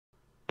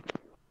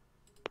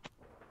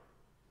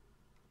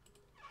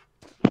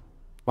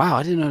Wow,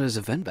 I didn't know there was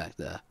a vent back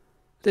there.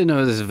 Didn't know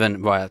there was a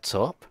vent right up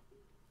top.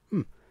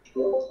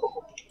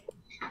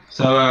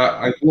 So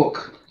I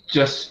walk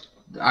just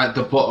at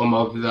the bottom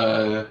of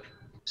the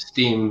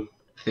steam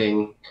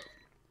thing.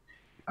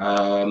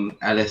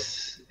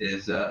 Alice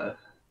is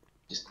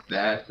just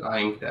there,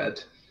 lying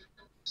dead.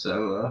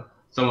 So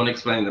someone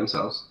explain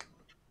themselves.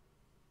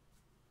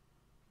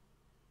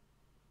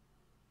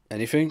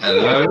 Anything?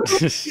 Hello?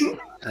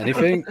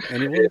 Anything?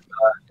 Anyone?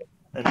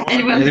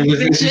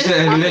 Anyone? She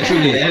said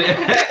literally.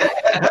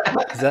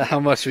 Is that how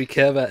much we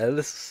care about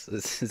Ellis?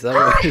 Is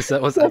that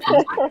what's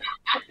happening?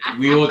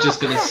 We all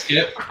just gonna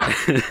skip.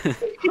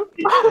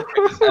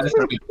 Alice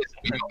will be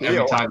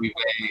every time we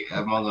play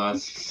Among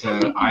Us,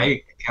 so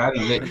I can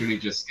literally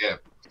just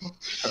skip.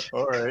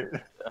 All right.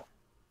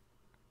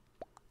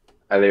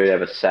 I literally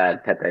have a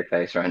sad Pepe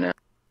face right now.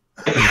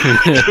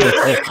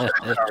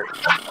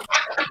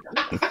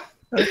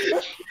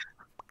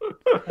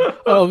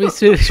 Oh, we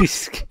seriously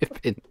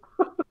skipping.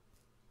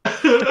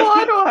 Well,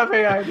 I don't have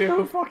any idea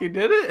who fucking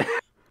did it.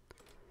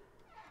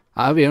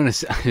 I'll be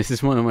honest. This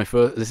is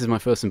my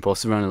first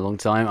imposter round in a long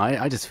time.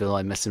 I just feel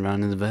like messing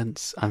around in the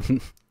vents. I'm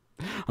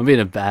being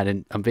a bad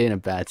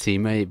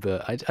teammate,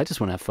 but I just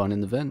want to have fun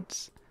in the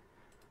vents.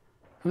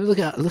 I mean,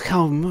 look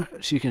how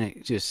much you can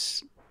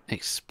just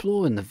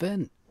explore in the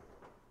vent.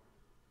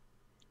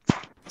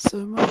 So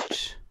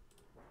much.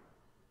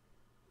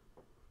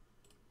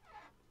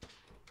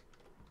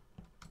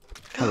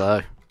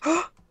 Hello.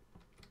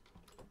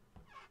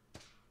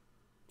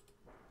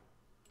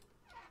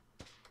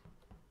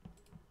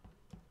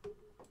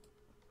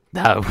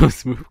 That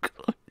was move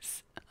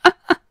close.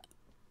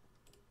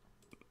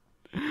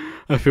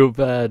 I feel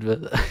bad,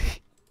 but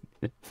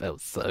it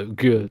felt so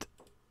good.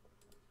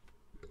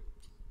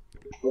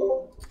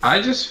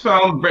 I just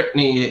found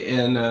Brittany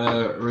in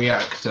a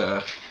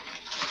reactor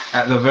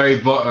at the very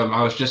bottom.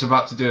 I was just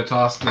about to do a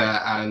task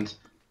there, and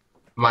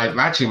my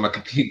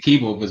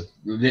keyboard was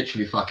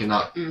literally fucking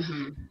up.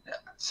 Mm-hmm.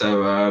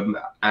 So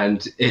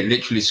and it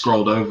literally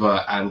scrolled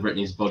over, and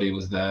Brittany's body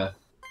was there.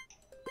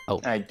 Oh,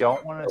 I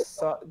don't want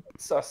to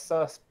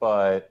sus,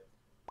 but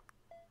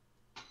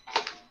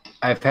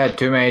I've had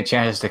too many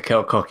chances to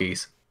kill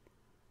cookies.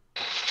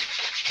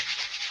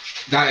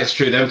 That is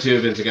true. Them two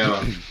have been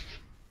together.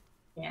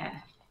 Yeah.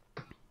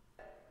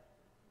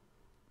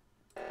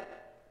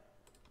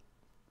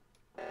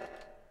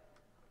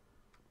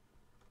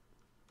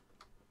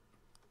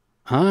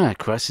 ah,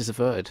 crisis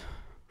averted.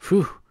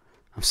 Whew.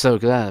 I'm so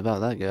glad about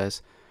that,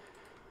 guys.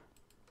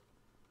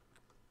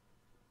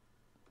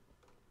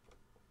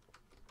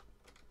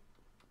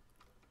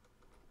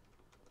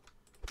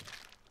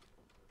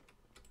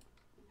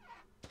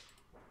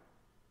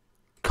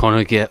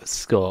 Connor, get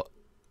Scott.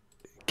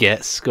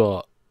 Get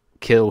Scott.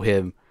 Kill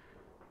him.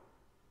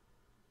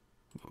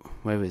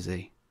 Where is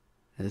he?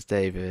 There's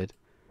David.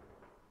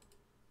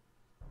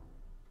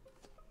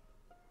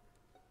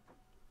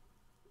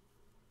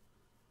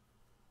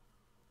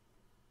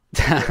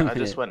 Damn I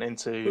just it. went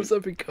into What's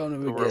up with Connor?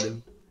 the We get him.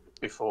 room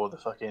before the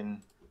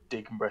fucking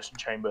decompression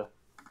chamber,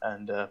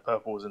 and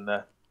Purple was in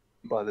there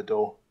by the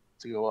door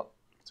to go up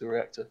to the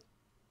reactor.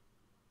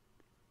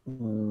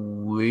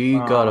 We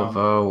gotta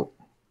vote.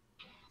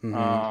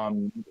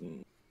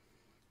 Mhm.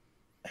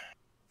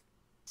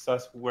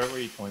 Sus, where were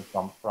you coming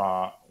from?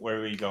 Where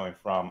were you going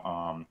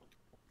from?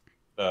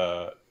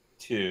 The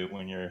two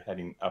when you're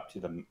heading up to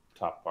the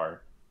top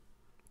part.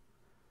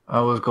 I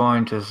was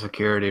going to the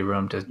security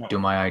room to do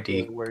my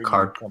ID Where are you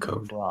card coming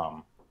code.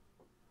 from?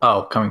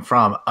 Oh, coming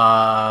from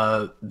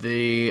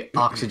the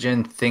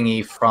oxygen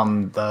thingy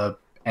from the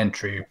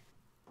entry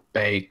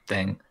bay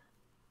thing.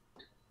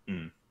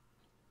 And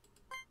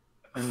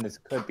this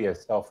could be a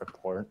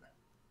self-report.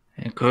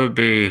 It could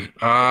be.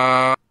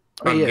 But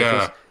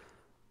yeah, 'cause-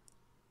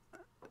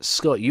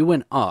 Scott, you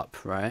went up,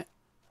 right?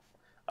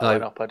 I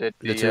went up. I did.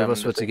 The two of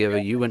us the were thing, together.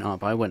 yeah. You went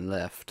up. I went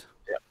left.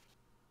 Yeah.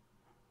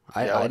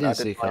 I Yeah, I didn't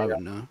did see my,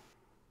 Kyron, no.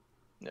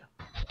 Yeah.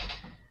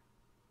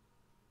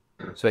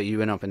 So you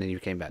went up and then you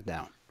came back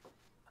down.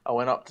 I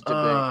went up to do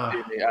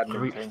the admin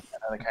three- thing, and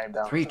then I came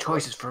down. Three to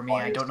choices for me.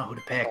 I don't know who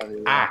to pick. by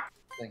the,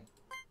 thing.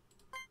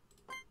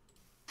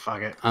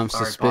 Fuck it. I'm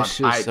Sorry,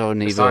 suspicious, so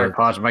neither. Sorry,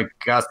 Podge. My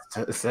gut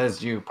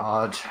says you,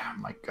 Podge.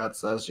 My gut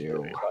says you.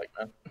 Like,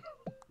 man.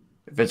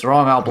 If it's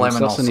wrong, I'll blame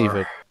I'm an sussing ulcer.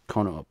 either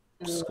Connor or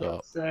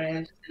Scott. Sorry,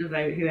 I'm just going to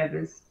vote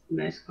whoever's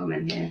most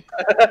common here.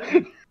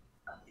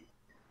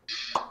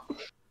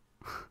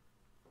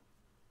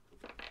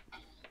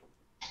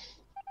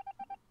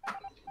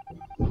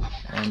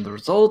 And the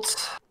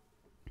results.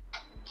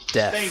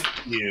 Death.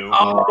 Thank you.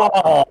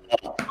 Oh,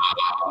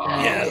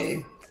 Yeah.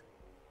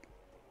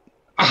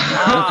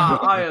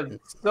 I am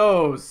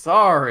so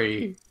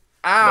sorry.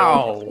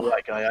 Ow. No,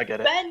 that guy, I get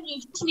it. Ben,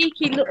 you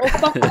cheeky little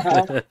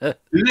fucker.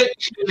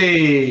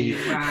 Literally.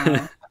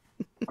 Wow.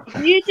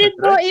 You did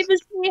not even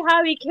see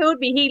how he killed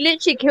me. He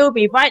literally killed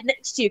me right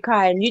next to you,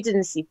 Kai, and you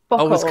didn't see fuck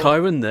Oh, was all.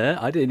 Kyron there?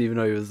 I didn't even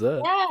know he was there.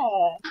 Yeah.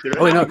 Oh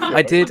wait, no,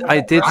 I did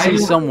see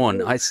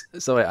someone.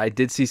 I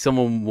did see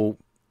someone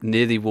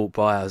nearly walk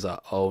by. I was like,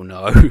 oh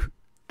no,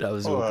 That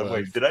was Hold all on,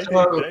 planned. wait, did I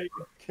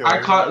kill I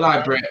can't lie,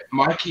 everyone? Brett.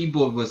 My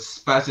keyboard was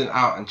spazzing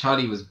out, and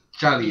Charlie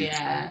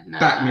Yeah, no,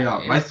 backed me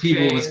up. My it's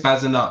keyboard true. was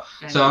spazzing up,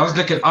 so I was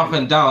looking up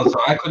and down, so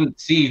I couldn't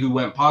see who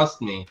went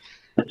past me.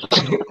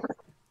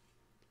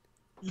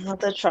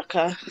 Another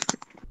trucker.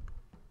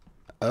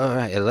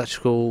 Alright,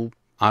 electrical.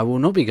 I will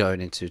not be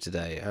going into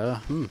today.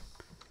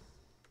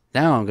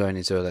 Now I'm going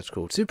into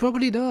electrical to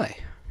probably die.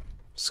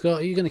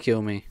 Scott, are you gonna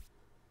kill me?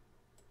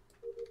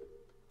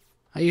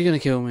 Are you gonna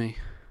kill me?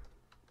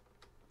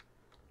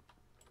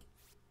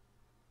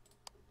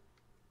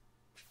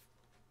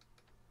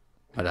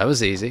 Oh, that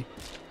was easy.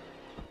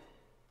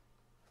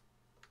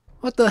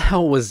 What the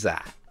hell was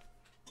that?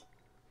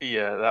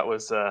 Yeah, that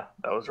was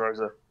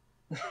Rosa.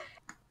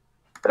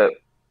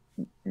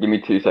 Give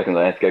me 2 seconds.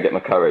 I have to go get my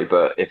curry.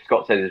 But if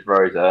Scott says it's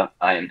Rosa,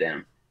 I am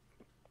down.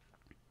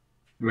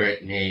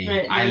 Brittany, I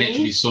Brittany?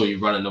 literally saw you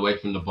running away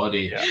from the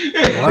body. Yeah.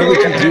 Why would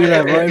you do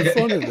that right in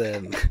front of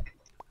them?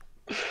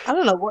 I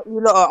don't know what you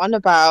lot are on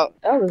about.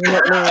 That was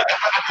not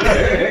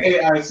me.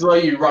 I saw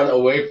you run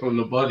away from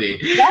the body.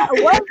 That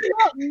was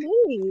not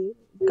me.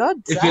 God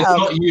If it's damn.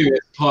 not you,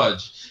 it's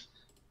Podge.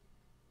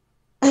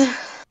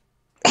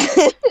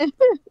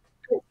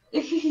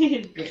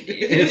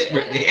 It's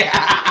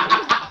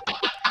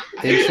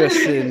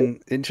Brittany.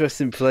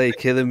 Interesting play,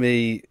 killing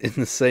me in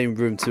the same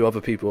room two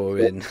other people are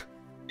in.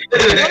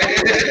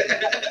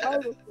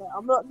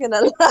 I'm not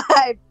gonna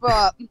lie,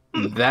 but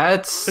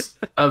That's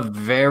a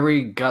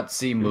very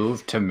gutsy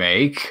move to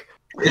make.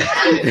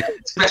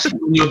 Especially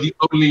when you're the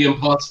only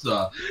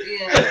imposter.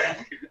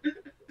 Yeah.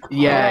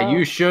 Yeah,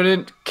 you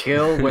shouldn't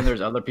kill when there's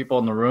other people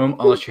in the room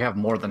unless you have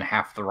more than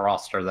half the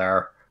roster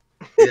there.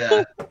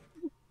 Yeah.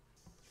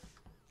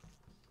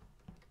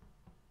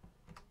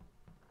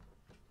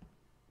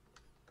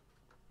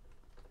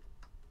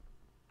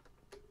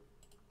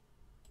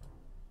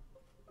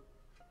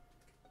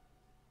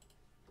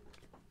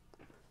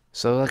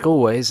 So, like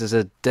always, there's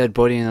a dead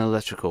body in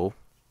electrical.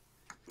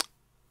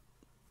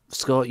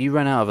 Scott, you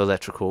ran out of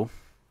electrical.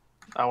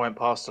 I went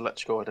past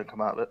electrical. I didn't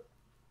come out of it.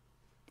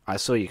 I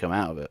saw you come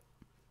out of it.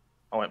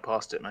 I went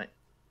past it, mate.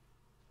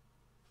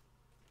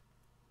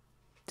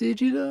 Did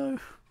you though?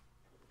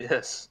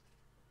 Yes.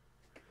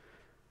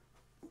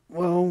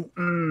 Well,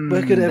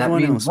 where could that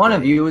everyone means else one go?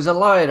 of you is a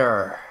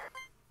liar.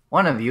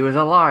 One of you is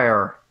a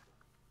liar.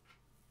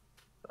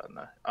 I don't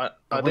know. I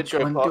did Which go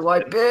one past do I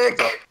it. pick?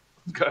 I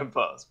was going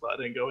past, but I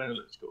didn't go in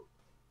electrical.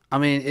 I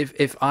mean,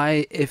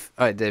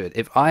 alright, David,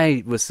 if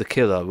I was the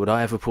killer, would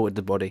I have reported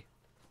the body?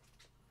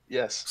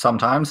 Yes.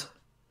 Sometimes.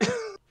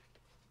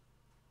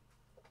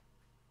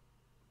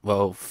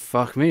 Well,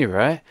 fuck me,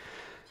 right?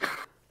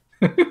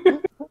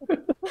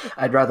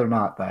 I'd rather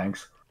not,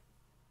 thanks.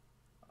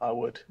 I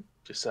would.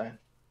 Just saying.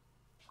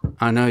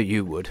 I know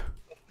you would.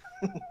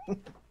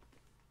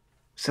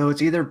 So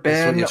it's either That's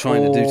Ben what you're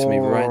trying to do to me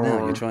right now.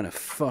 or- You're trying to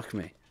fuck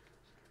me.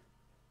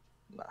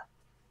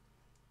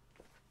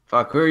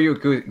 Fuck, who are you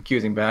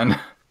accusing, Ben?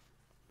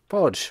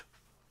 Podge.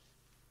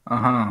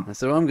 Uh-huh.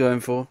 That's what I'm going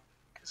for.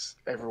 Because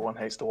everyone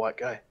hates the white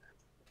guy.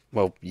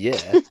 Well,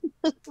 yeah.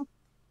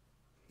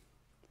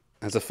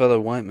 As a fellow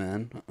white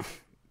man,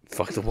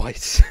 fuck the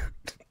whites.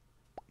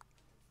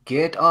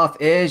 Get off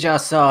Asia,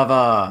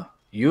 Sava.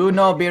 You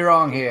no be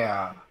wrong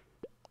here.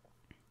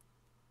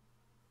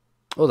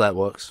 Oh, that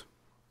works.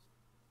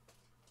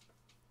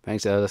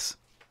 Thanks, Alice.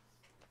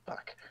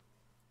 Fuck.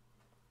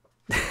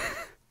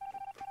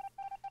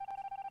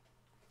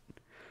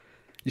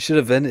 You should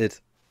have vented.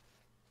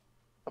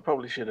 I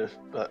probably should have,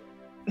 but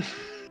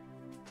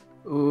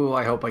Ooh,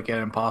 I hope I get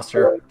an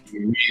imposter.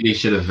 You really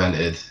should have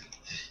vented.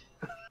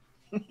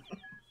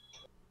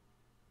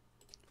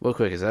 Real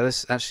quick, is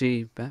Alice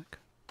actually back?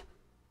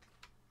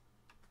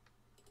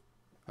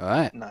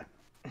 Alright, no.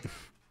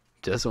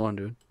 just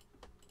wondering.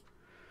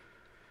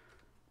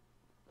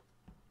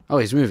 Oh,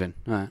 he's moving.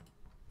 Alright.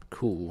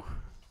 Cool.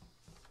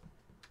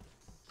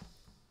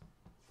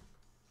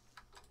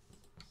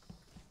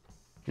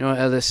 You know what,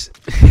 Alice?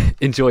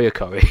 Enjoy your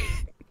curry.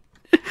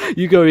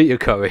 You go eat your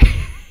curry.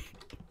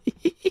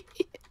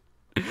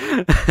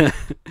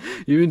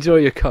 You enjoy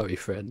your curry,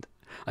 friend.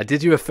 I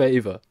did you a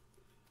favour.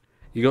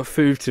 You got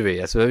food to eat.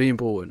 That's very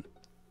important.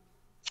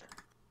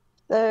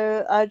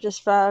 so I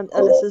just found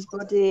Alice's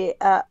body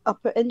at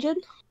Upper Engine.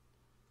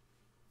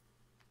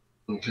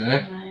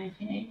 Okay.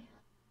 Okay.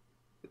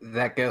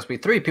 That gives me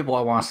 3 people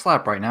I want to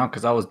slap right now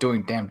because I was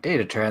doing damn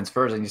data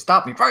transfers and you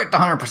stopped me right at the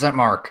 100%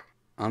 mark.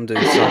 I'm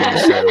doing Simon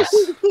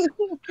Says.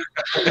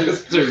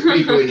 It's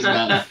 3 ways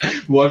now.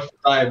 One for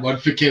dying, one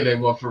for killing,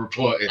 one for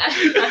reporting.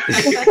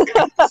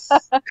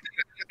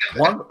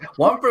 One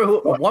for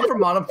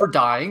Monum for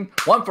dying,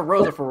 one for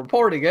Rosa for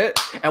reporting it,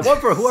 and one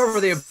for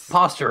whoever the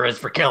imposter is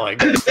for killing.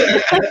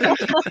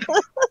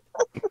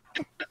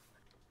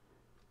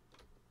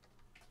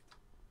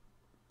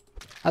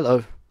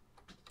 Hello.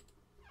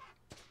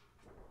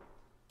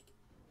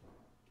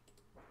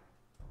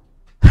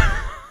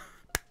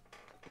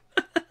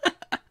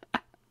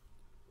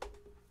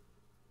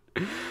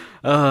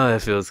 Oh,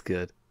 it feels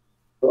good.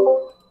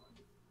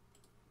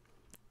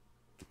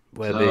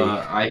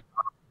 Webby.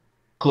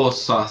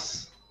 course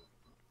sus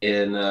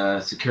in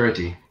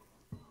security.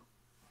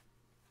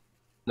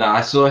 Now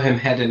I saw him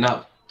heading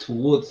up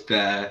towards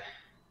there.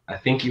 I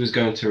think he was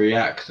going to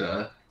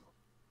reactor.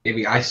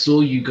 Maybe I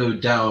saw you go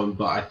down,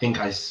 but I think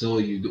I saw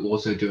you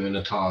also doing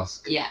a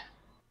task. Yeah,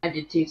 I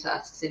did 2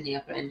 tasks in the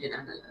upper engine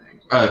and the lower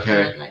engine.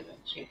 Okay. And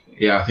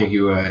Yeah, I think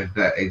you were at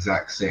that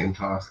exact same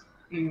task.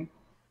 Mm.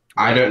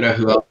 I don't know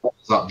who else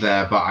was up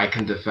there, but I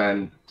can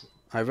defend.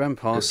 I ran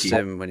past Okay.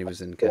 him when he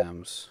was in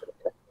cams.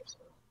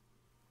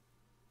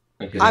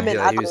 Okay. I'm in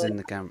Yeah, he was admin. in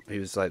the cam. He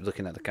was like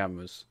looking at the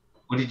cameras.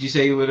 What did you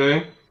say you were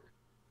doing?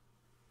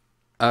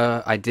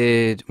 I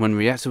did when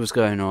reactor was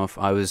going off.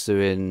 I was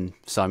doing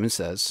Simon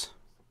Says,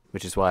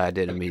 which is why I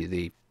did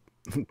immediately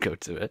go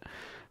to it.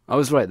 I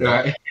was right there,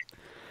 Right.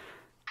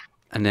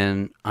 and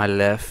then I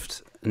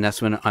left, and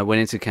that's when I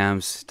went into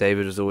cams.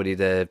 David was already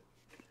there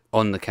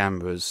on the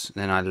cameras.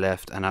 Then I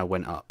left and I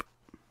went up.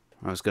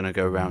 I was gonna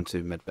go round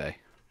to medbay.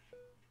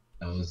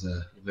 That was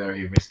a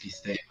very risky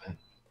statement.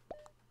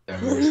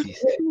 Very risky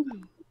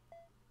statement.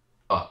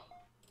 But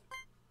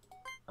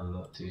I'm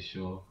not too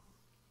sure.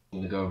 I'm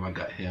gonna go with my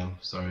gut here. I'm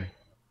sorry.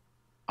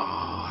 Oh,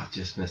 I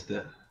just missed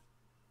it.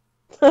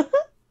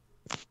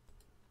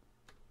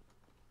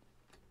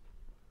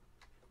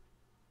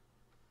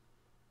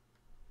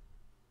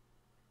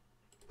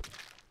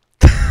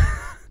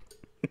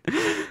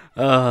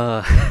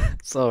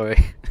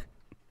 Sorry.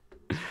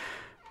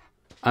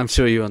 I'm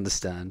sure you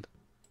understand.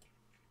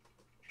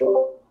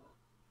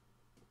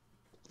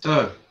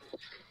 So,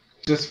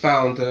 just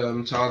found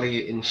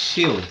Charlie in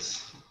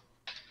Shields.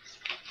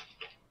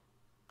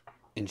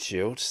 In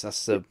Shields,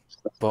 that's the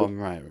bottom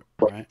right,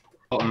 right?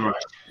 Bottom right.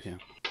 Yeah.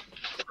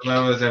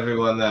 Where was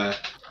everyone there?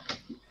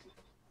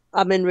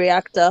 I'm in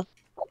reactor.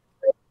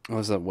 What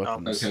was that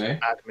weapons? Okay.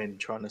 Admin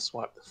trying to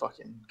swipe the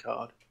fucking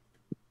card.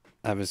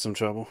 Having some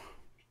trouble.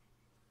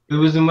 Who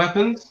was in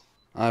weapons?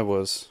 I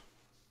was.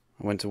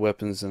 I went to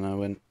weapons and I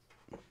went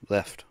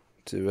left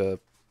to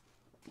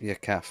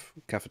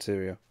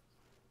cafeteria.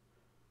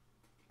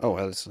 Oh,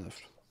 Alice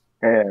left.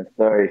 Yeah,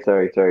 sorry.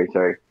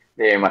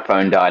 Yeah, my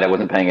phone died. I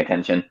wasn't paying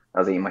attention. I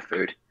was eating my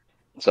food.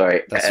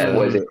 Sorry. That's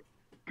What is it?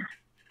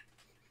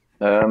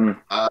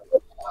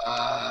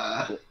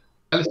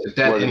 Alice is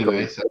dead What is it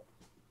anyway. called?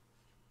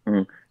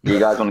 So. Do you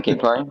guys want to keep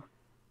playing?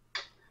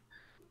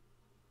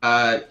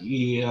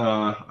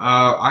 Yeah.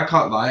 I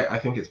can't lie. I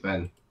think it's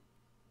Ben.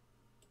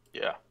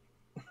 Yeah.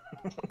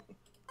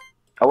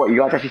 Oh, what? You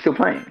guys actually still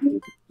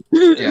playing?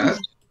 Yeah.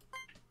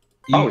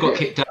 You Oh, got yeah.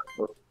 kicked out.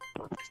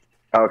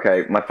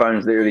 Okay, my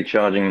phone's literally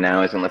charging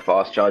now. It's on the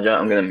fast charger.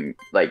 I'm gonna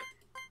like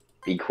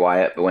be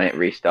quiet, but when it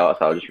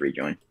restarts, I'll just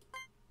rejoin.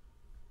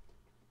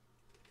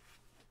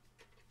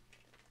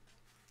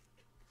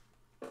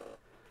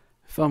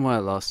 Fun while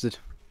it lasted.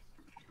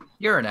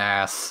 You're an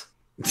ass.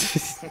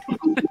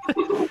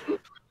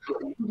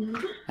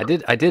 I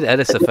did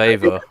Ellis a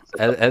favour.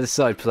 Ellis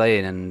started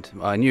playing and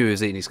I knew he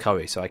was eating his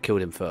curry, so I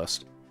killed him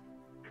first.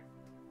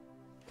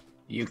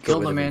 You Got killed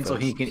rid the of man him so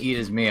he first. can eat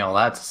his meal.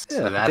 That's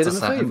Yeah, I that's did a him a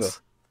favour.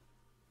 sentence.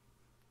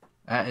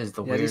 That is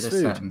the He had his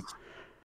weirdest food. sentence.